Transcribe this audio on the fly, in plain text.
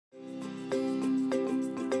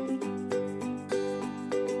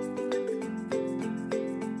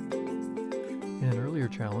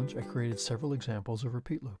challenge, I created several examples of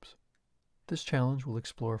repeat loops. This challenge will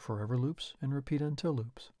explore forever loops and repeat until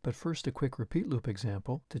loops. But first, a quick repeat loop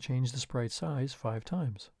example to change the sprite size 5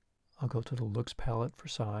 times. I'll go to the Looks palette for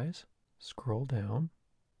size, scroll down,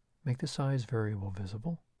 make the size variable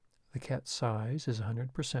visible. The cat's size is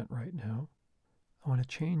 100% right now. I want to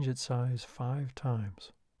change its size 5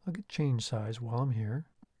 times. I'll get change size while I'm here.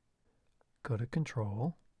 Go to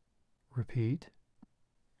Control, repeat,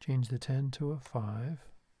 change the 10 to a 5.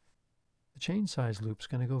 The change size loop's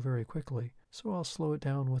going to go very quickly, so I'll slow it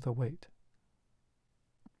down with a wait.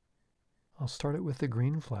 I'll start it with the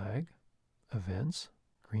green flag, Events,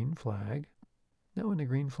 green flag. Now when the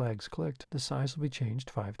green flag's clicked, the size will be changed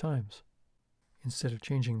 5 times. Instead of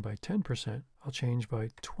changing by 10%, I'll change by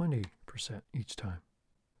 20% each time.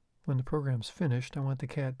 When the program's finished, I want the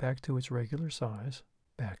cat back to its regular size,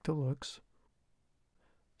 back to Looks,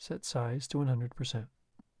 set size to 100%.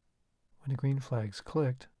 When the green flag's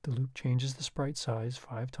clicked, the loop changes the sprite size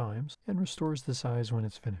 5 times and restores the size when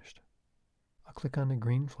it's finished. I'll click on the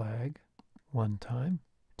green flag 1 time,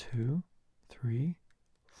 2, 3,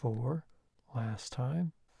 4, last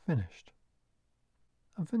time, finished.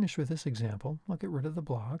 I'm finished with this example. I'll get rid of the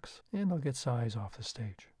blocks and I'll get size off the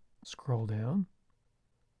stage. Scroll down,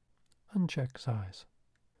 uncheck size.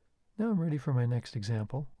 Now I'm ready for my next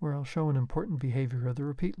example, where I'll show an important behavior of the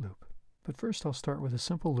repeat loop. But first I'll start with a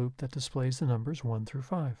simple loop that displays the numbers 1 through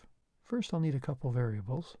 5. First I'll need a couple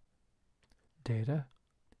variables. Data,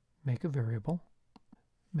 make a variable.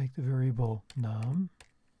 Make the variable num.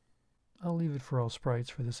 I'll leave it for all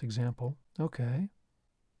sprites for this example. OK.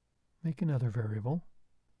 Make another variable.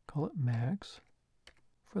 Call it max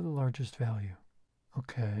for the largest value.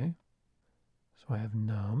 OK. So I have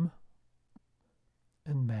num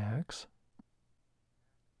and max.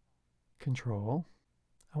 Control.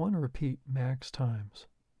 I want to repeat max times.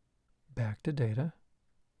 Back to data.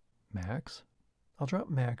 Max. I'll drop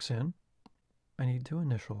max in. I need to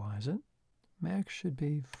initialize it. Max should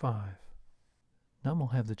be 5. Num will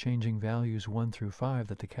have the changing values 1 through 5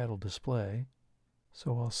 that the cat will display.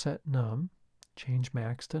 So I'll set num, change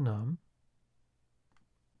max to num,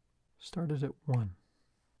 start it at 1.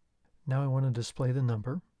 Now I want to display the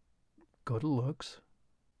number. Go to Looks,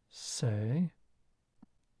 say,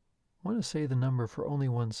 I want to say the number for only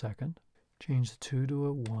 1 second. Change the 2 to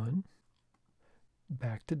a 1.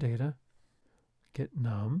 Back to data. Get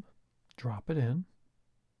num. Drop it in.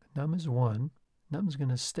 Num is 1. Num's going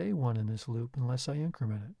to stay 1 in this loop unless I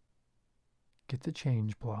increment it. Get the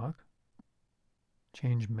change block.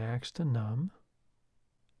 Change max to num.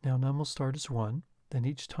 Now num will start as 1. Then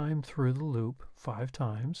each time through the loop, 5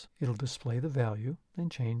 times, it'll display the value, then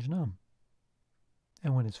change num.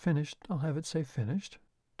 And when it's finished, I'll have it say finished.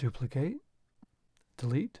 Duplicate,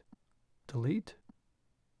 delete, delete,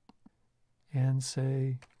 and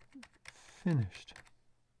say finished.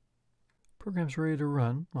 Program's ready to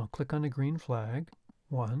run. I'll click on the green flag.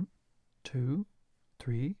 1, 2,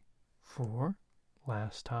 3, 4,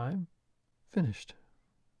 last time, finished.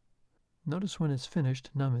 Notice when it's finished,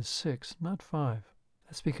 num is 6, not 5.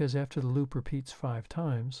 That's because after the loop repeats 5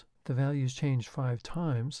 times, the values change 5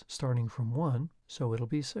 times, starting from 1, so it'll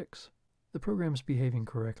be 6. The program's behaving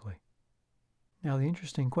correctly. Now the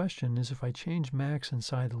interesting question is, if I change max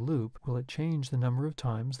inside the loop, will it change the number of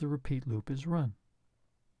times the repeat loop is run?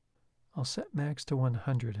 I'll set max to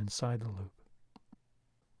 100 inside the loop.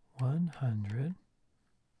 100.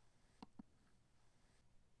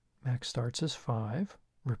 Max starts as 5,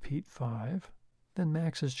 repeat 5, then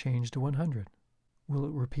max is changed to 100. Will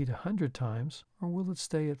it repeat 100 times, or will it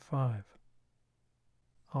stay at 5?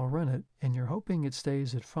 I'll run it, and you're hoping it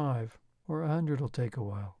stays at 5, or 100 will take a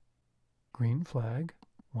while. Green flag,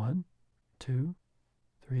 1, 2,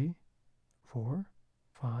 3, 4,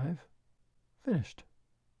 5, finished.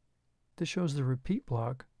 This shows the repeat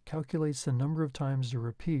block calculates the number of times to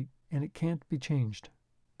repeat, and it can't be changed.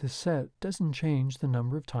 This set doesn't change the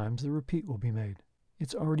number of times the repeat will be made.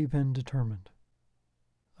 It's already been determined.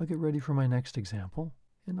 I'll get ready for my next example,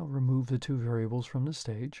 and I'll remove the 2 variables from the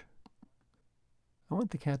stage. I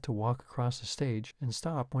want the cat to walk across the stage and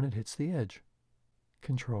stop when it hits the edge.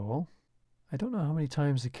 Control. I don't know how many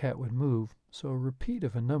times the cat would move, so a repeat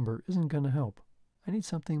of a number isn't going to help. I need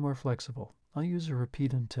something more flexible. I'll use a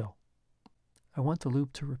repeat until. I want the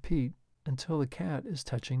loop to repeat until the cat is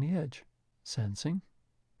touching the edge. Sensing.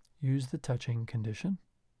 Use the touching condition.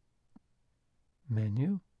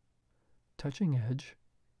 Menu. Touching edge.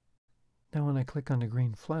 Now when I click on the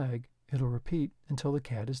green flag, it'll repeat until the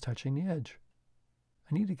cat is touching the edge.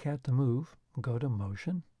 I need a cat to move. Go to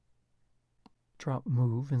Motion. Drop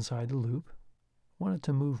Move inside the loop. Want it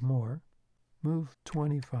to move more. Move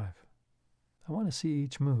 25. I want to see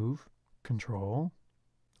each move. Control,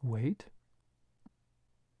 wait,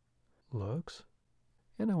 looks,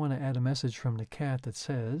 and I want to add a message from the cat that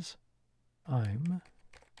says, I'm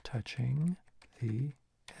touching the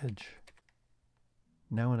edge.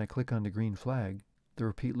 Now when I click on the green flag, the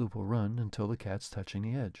repeat loop will run until the cat's touching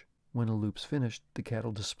the edge. When the loop's finished, the cat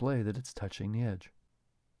will display that it's touching the edge.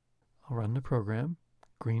 I'll run the program,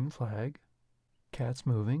 green flag, cat's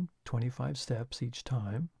moving 25 steps each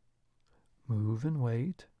time, move and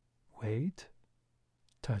wait, wait,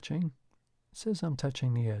 touching. It says I'm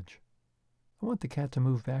touching the edge. I want the cat to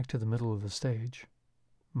move back to the middle of the stage.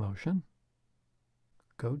 Motion,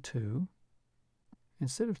 go to.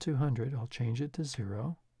 Instead of 200, I'll change it to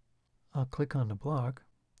 0. I'll click on the block.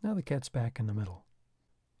 Now the cat's back in the middle.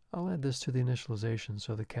 I'll add this to the initialization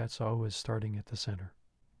so the cat's always starting at the center.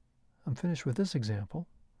 I'm finished with this example.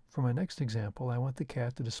 For my next example, I want the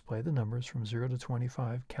cat to display the numbers from 0 to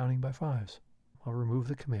 25, counting by 5s. I'll remove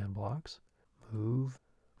the command blocks, move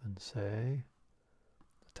and say,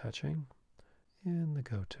 the touching, and the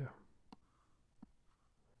go to.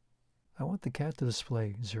 I want the cat to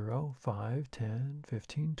display 0, 5, 10,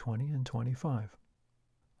 15, 20, and 25.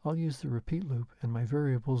 I'll use the repeat loop and my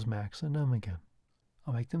variables max and num again.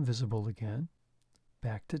 I'll make them visible again.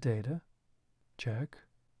 Back to data. Check,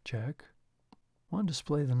 check. Want to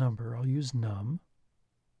display the number, I'll use num.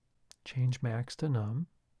 Change max to num.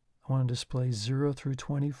 I want to display 0 through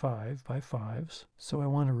 25 by 5s, so I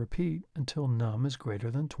want to repeat until num is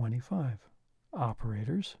greater than 25.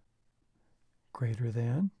 Operators. Greater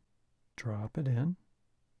than. Drop it in.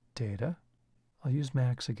 Data. I'll use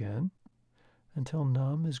max again. Until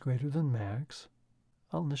num is greater than max,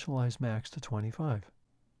 I'll initialize max to 25.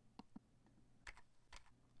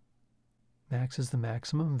 Max is the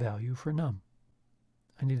maximum value for num.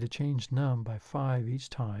 I need to change num by 5 each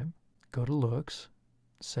time. Go to looks,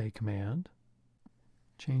 say command,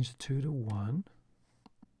 change the 2 to 1.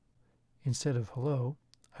 Instead of hello,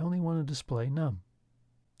 I only want to display num.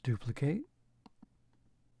 Duplicate,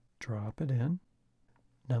 drop it in.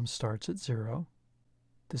 Num starts at 0,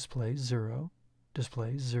 displays 0,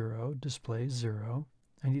 displays 0, displays 0.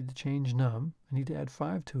 I need to change num. I need to add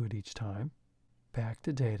 5 to it each time. Back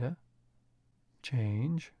to data,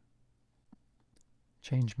 change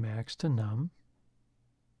max to num,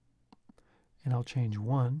 and I'll change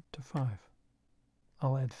 1 to 5.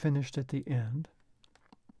 I'll add finished at the end.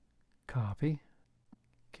 Copy,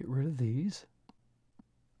 get rid of these,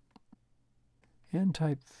 and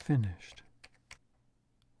type finished.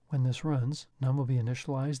 When this runs, num will be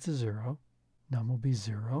initialized to 0, num will be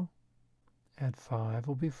 0, add 5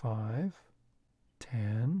 will be 5,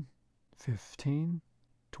 10, 15,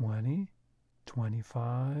 20,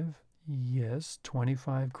 25, yes,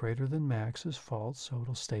 25 greater than max is false, so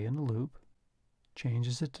it'll stay in the loop.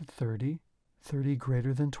 Changes it to 30, 30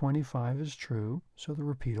 greater than 25 is true, so the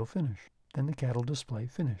repeat will finish. Then the cat will display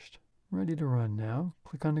finished. Ready to run now,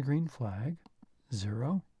 click on the green flag,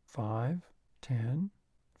 0, 5, 10,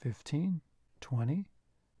 15, 20,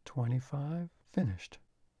 25, finished.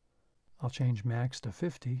 I'll change max to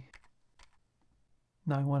 50.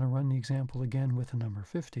 Now I want to run the example again with the number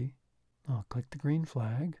 50. I'll click the green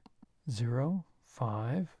flag, 0,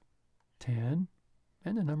 5, 10,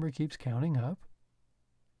 and the number keeps counting up.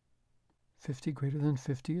 50 greater than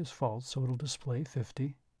 50 is false, so it'll display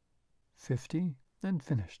 50, 50, and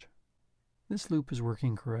finished. This loop is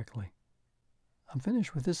working correctly. I'm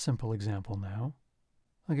finished with this simple example now.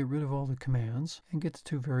 I'll get rid of all the commands and get the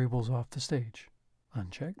 2 variables off the stage.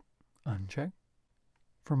 Uncheck, uncheck.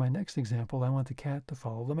 For my next example, I want the cat to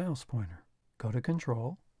follow the mouse pointer. Go to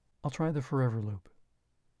Control. I'll try the forever loop.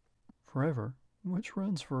 Forever, which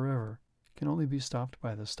runs forever, can only be stopped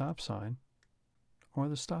by the stop sign or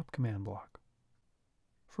the stop command block.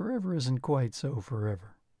 Forever isn't quite so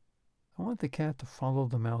forever. I want the cat to follow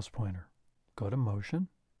the mouse pointer. Go to Motion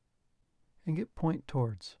and get Point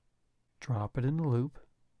Towards. Drop it in the loop.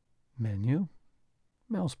 Menu,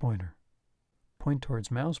 Mouse Pointer. Point Towards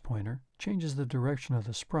Mouse Pointer changes the direction of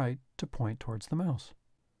the sprite to point towards the mouse.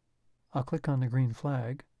 I'll click on the green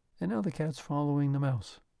flag, and now the cat's following the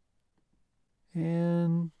mouse.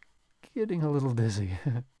 And getting a little dizzy.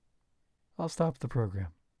 I'll stop the program.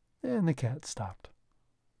 And the cat stopped.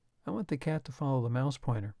 I want the cat to follow the mouse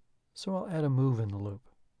pointer, so I'll add a move in the loop.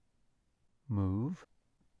 Move.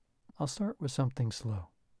 I'll start with something slow.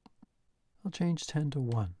 I'll change 10 to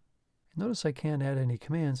 1. Notice I can't add any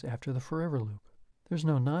commands after the forever loop. There's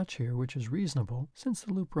no notch here, which is reasonable since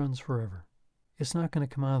the loop runs forever. It's not going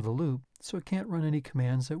to come out of the loop, so it can't run any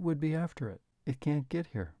commands that would be after it. It can't get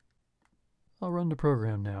here. I'll run the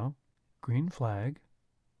program now. Green flag.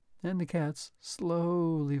 and the cat's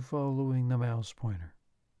slowly following the mouse pointer.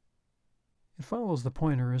 It follows the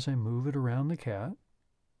pointer as I move it around the cat.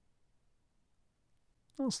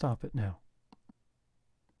 I'll stop it now.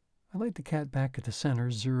 I like the cat back at the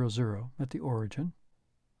center, 0, 0, at the origin.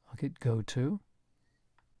 I'll get go to,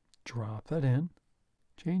 drop that in,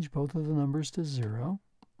 change both of the numbers to 0,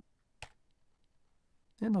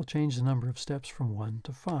 and I'll change the number of steps from 1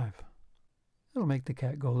 to 5. It'll make the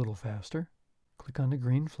cat go a little faster. Click on the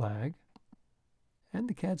green flag, and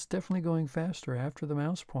the cat's definitely going faster after the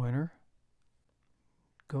mouse pointer.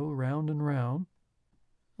 Go round and round.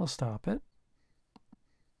 I'll stop it.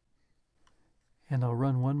 And I'll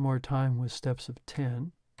run one more time with steps of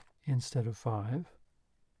 10 instead of 5.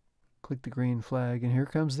 Click the green flag, and here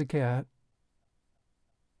comes the cat.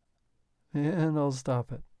 And I'll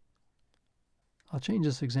stop it. I'll change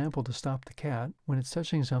this example to stop the cat when it's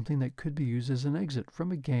touching something that could be used as an exit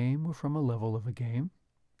from a game or from a level of a game.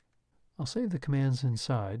 I'll save the commands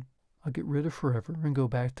inside. I'll get rid of forever and go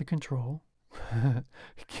back to control.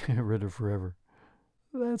 Get rid of forever.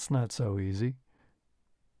 That's not so easy.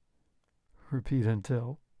 Repeat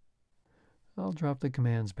until. I'll drop the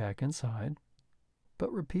commands back inside.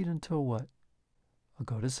 But repeat until what? I'll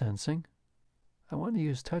go to sensing. I want to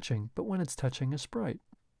use touching, but when it's touching a sprite.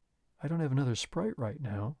 I don't have another sprite right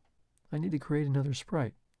now. I need to create another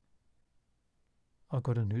sprite. I'll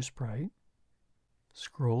go to new sprite.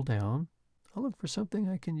 Scroll down. I'll look for something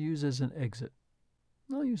I can use as an exit.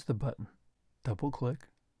 I'll use the button. Double click.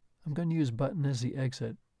 I'm going to use button as the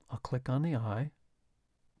exit. I'll click on the eye.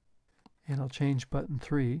 And I'll change button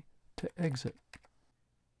 3 to exit.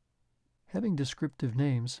 Having descriptive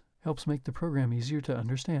names helps make the program easier to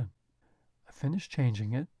understand. I finished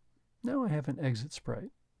changing it. Now I have an exit sprite.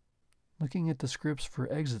 Looking at the scripts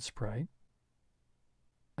for exit sprite,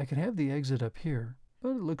 I could have the exit up here, but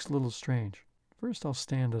it looks a little strange. First I'll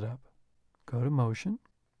stand it up. Go to motion,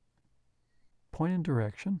 point and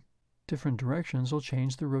direction. Different directions will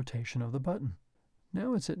change the rotation of the button.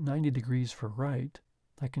 Now it's at 90 degrees for right.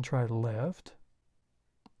 I can try left.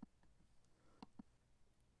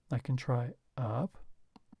 I can try up.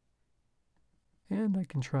 And I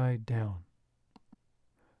can try down.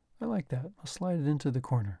 I like that. I'll slide it into the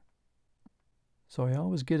corner. So I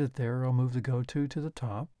always get it there. I'll move the go to the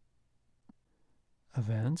top.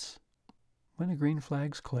 Events. When a green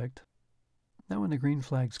flag's clicked. Now when the green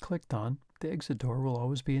flag's clicked on, the exit door will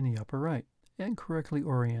always be in the upper right and correctly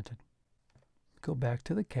oriented. Go back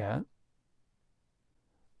to the cat.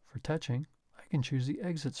 For touching, I can choose the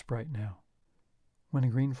exit sprite now. When a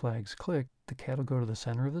green flag's clicked, the cat will go to the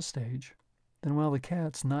center of the stage. Then while the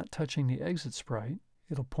cat's not touching the exit sprite,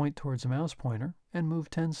 it'll point towards the mouse pointer and move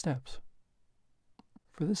 10 steps.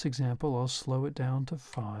 For this example, I'll slow it down to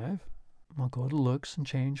 5. I'll go to looks and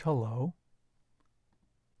change hello.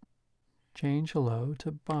 Change hello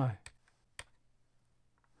to bye.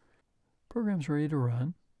 Program's ready to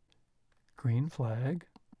run. Green flag.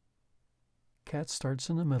 Cat starts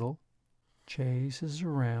in the middle, chases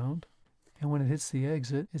around, and when it hits the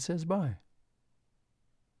exit, it says bye.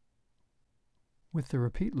 With the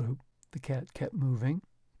repeat loop, the cat kept moving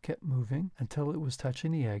until it was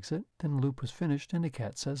touching the exit, then the loop was finished and the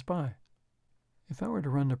cat says bye. If I were to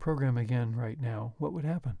run the program again right now, what would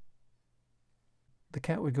happen? The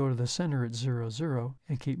cat would go to the center at 0, 0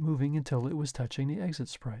 and keep moving until it was touching the exit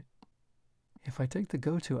sprite. If I take the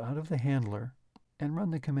goto out of the handler and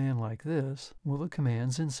run the command like this, will the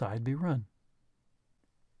commands inside be run?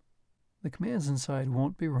 The commands inside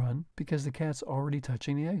won't be run because the cat's already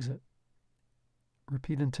touching the exit.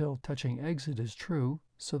 Repeat until touching exit is true,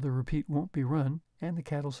 so the repeat won't be run and the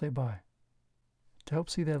cat will say bye. To help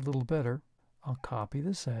see that a little better, I'll copy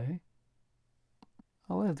the say.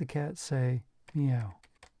 I'll have the cat say meow.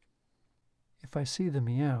 If I see the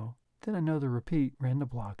meow, then I know the repeat ran the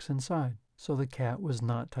blocks inside, so the cat was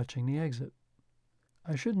not touching the exit.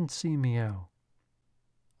 I shouldn't see meow.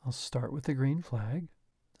 I'll start with the green flag.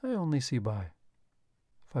 I only see bye.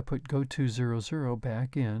 If I put go to 0, 0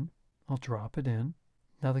 back in, I'll drop it in.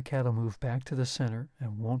 Now the cat will move back to the center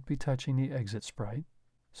and won't be touching the exit sprite.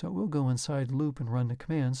 So it will go inside loop and run the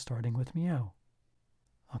command starting with meow.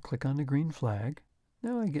 I'll click on the green flag.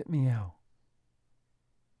 Now I get meow.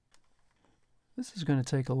 This is going to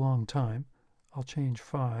take a long time. I'll change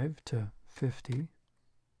 5 to 50.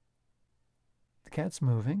 The cat's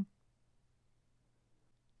moving.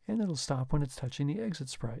 And it'll stop when it's touching the exit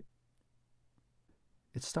sprite.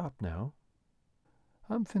 It's stopped now.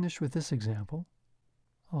 I'm finished with this example.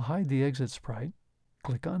 I'll hide the exit sprite.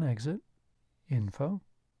 Click on exit. Info.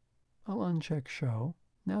 I'll uncheck show.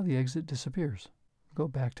 Now the exit disappears. Go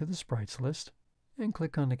back to the sprites list and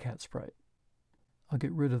click on the cat sprite. I'll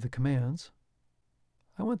get rid of the commands.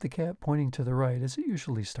 I want the cat pointing to the right as it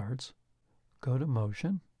usually starts. Go to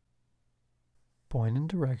Motion, Point and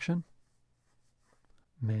Direction,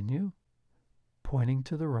 Menu, Pointing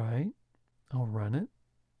to the right. I'll run it.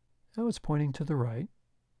 Now it's pointing to the right.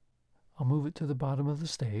 I'll move it to the bottom of the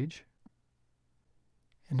stage,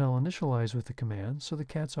 and I'll initialize with the command so the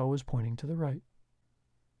cat's always pointing to the right.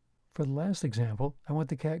 For the last example, I want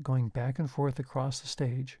the cat going back and forth across the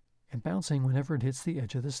stage and bouncing whenever it hits the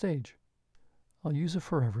edge of the stage. I'll use a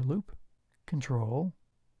forever loop. Control,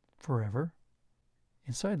 forever.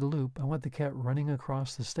 Inside the loop, I want the cat running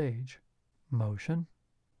across the stage. Motion,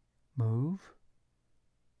 move,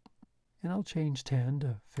 and I'll change 10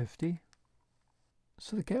 to 50.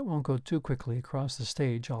 So the cat won't go too quickly across the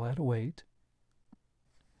stage, I'll add a wait.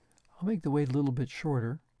 I'll make the wait a little bit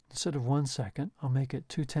shorter. Instead of 1 second, I'll make it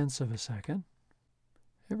 2/10 of a second.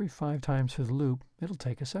 Every 5 times through the loop, it'll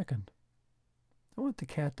take a second. I want the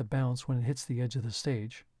cat to bounce when it hits the edge of the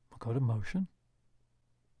stage. I'll go to Motion.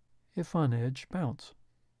 If on edge, bounce.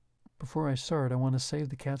 Before I start, I want to save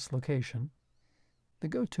the cat's location. The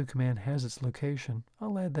GoTo command has its location.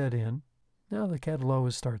 I'll add that in. Now the cat will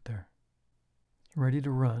always start there. Ready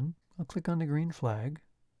to run. I'll click on the green flag.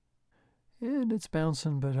 And it's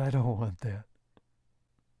bouncing, but I don't want that.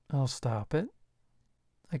 I'll stop it.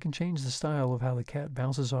 I can change the style of how the cat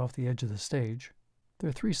bounces off the edge of the stage. There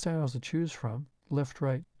are 3 styles to choose from: left,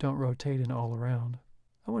 right, don't rotate, and all around.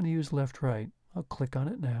 I want to use left, right. I'll click on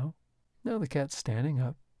it now. Now the cat's standing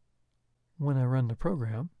up. When I run the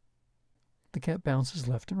program, the cat bounces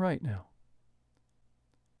left and right now.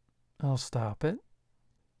 I'll stop it.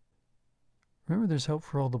 Remember, there's help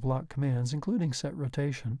for all the block commands, including set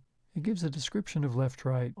rotation. It gives a description of left,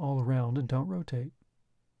 right, all around, and don't rotate.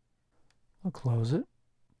 I'll close it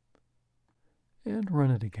and run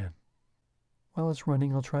it again. While it's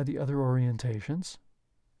running, I'll try the other orientations.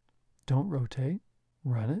 Don't rotate,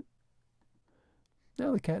 run it.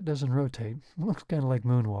 Now the cat doesn't rotate. It looks kind of like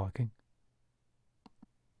moonwalking.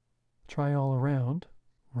 Try all around,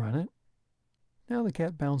 run it. Now the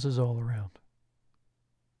cat bounces all around.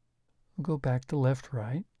 We'll go back to left,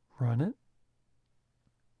 right, run it.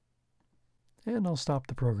 And I'll stop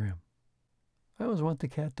the program. I always want the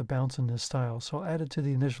cat to bounce in this style, so I'll add it to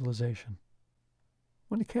the initialization.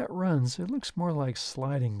 When the cat runs, it looks more like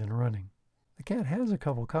sliding than running. The cat has a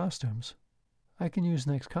couple costumes. I can use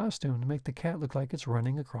Next Costume to make the cat look like it's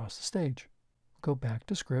running across the stage. Go back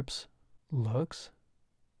to Scripts, Looks,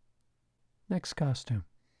 Next Costume.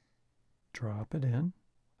 Drop it in.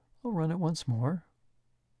 I'll run it once more.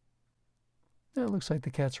 Now it looks like the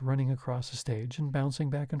cat's running across the stage and bouncing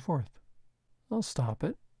back and forth. I'll stop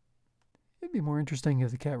it. It'd be more interesting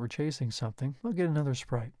if the cat were chasing something. I'll get another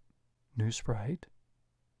sprite. New sprite.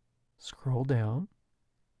 Scroll down.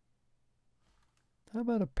 How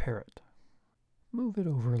about a parrot? Move it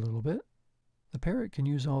over a little bit. The parrot can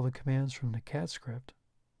use all the commands from the cat script.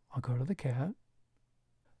 I'll go to the cat.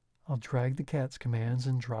 I'll drag the cat's commands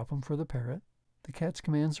and drop them for the parrot. The cat's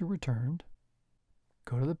commands are returned.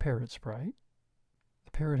 Go to the parrot sprite.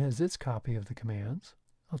 The parrot has its copy of the commands.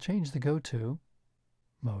 I'll change the GoTo.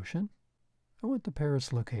 Motion. I want the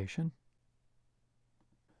parrot's location.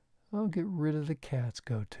 I'll get rid of the cat's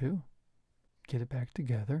GoTo. Get it back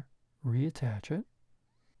together. Reattach it.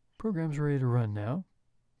 Program's ready to run now.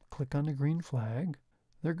 Click on the green flag.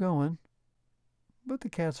 They're going, but the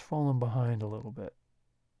cat's fallen behind a little bit.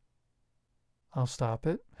 I'll stop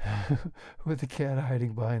it with the cat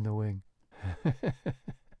hiding behind the wing.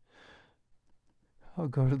 I'll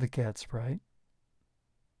go to the cat sprite.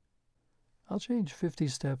 I'll change 50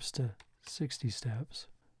 steps to 60 steps.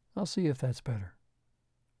 I'll see if that's better.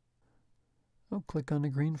 I'll click on the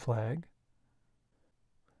green flag.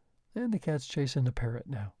 And the cat's chasing the parrot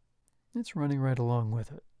now. It's running right along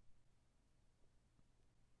with it.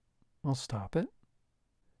 I'll stop it.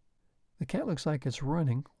 The cat looks like it's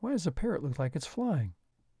running. Why does the parrot look like it's flying?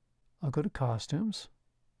 I'll go to Costumes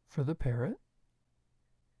for the parrot.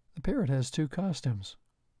 The parrot has 2 costumes,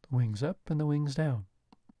 the wings up and the wings down.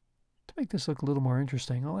 To make this look a little more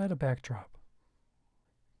interesting, I'll add a backdrop.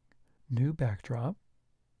 New backdrop.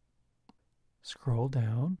 Scroll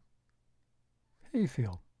down.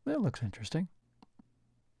 Hayfield. That looks interesting.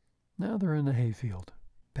 Now they're in the hayfield.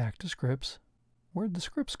 Back to scripts. Where'd the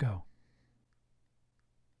scripts go?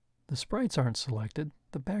 The sprites aren't selected,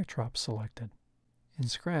 the backdrop's selected. In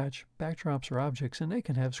Scratch, backdrops are objects and they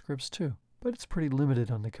can have scripts too, but it's pretty limited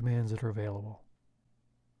on the commands that are available.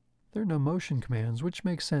 There are no motion commands, which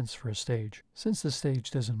makes sense for a stage, since the stage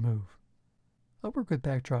doesn't move. I'll work with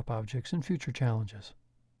backdrop objects in future challenges.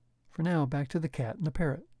 For now, back to the cat and the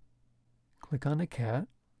parrot. Click on the cat.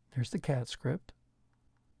 There's the cat script.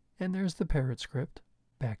 And there's the parrot script.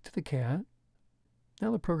 Back to the cat.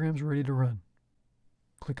 Now the program's ready to run.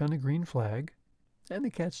 Click on the green flag, and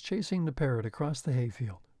the cat's chasing the parrot across the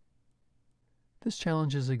hayfield. This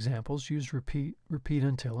challenges examples use repeat, repeat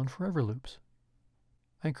until, and forever loops.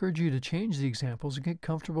 I encourage you to change the examples and get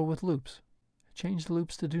comfortable with loops. Change the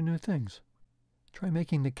loops to do new things. Try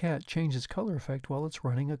making the cat change its color effect while it's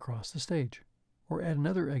running across the stage, or add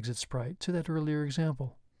another exit sprite to that earlier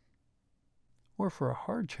example. Or for a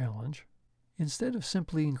hard challenge, instead of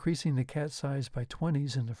simply increasing the cat size by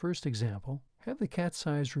 20s in the first example, have the cat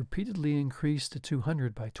size repeatedly increase to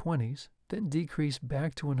 200 by 20s, then decrease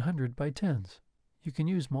back to 100 by 10s. You can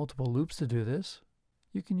use multiple loops to do this.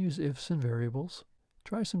 You can use ifs and variables.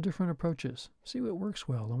 Try some different approaches. See what works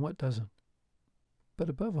well and what doesn't. But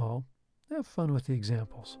above all, have fun with the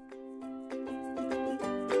examples.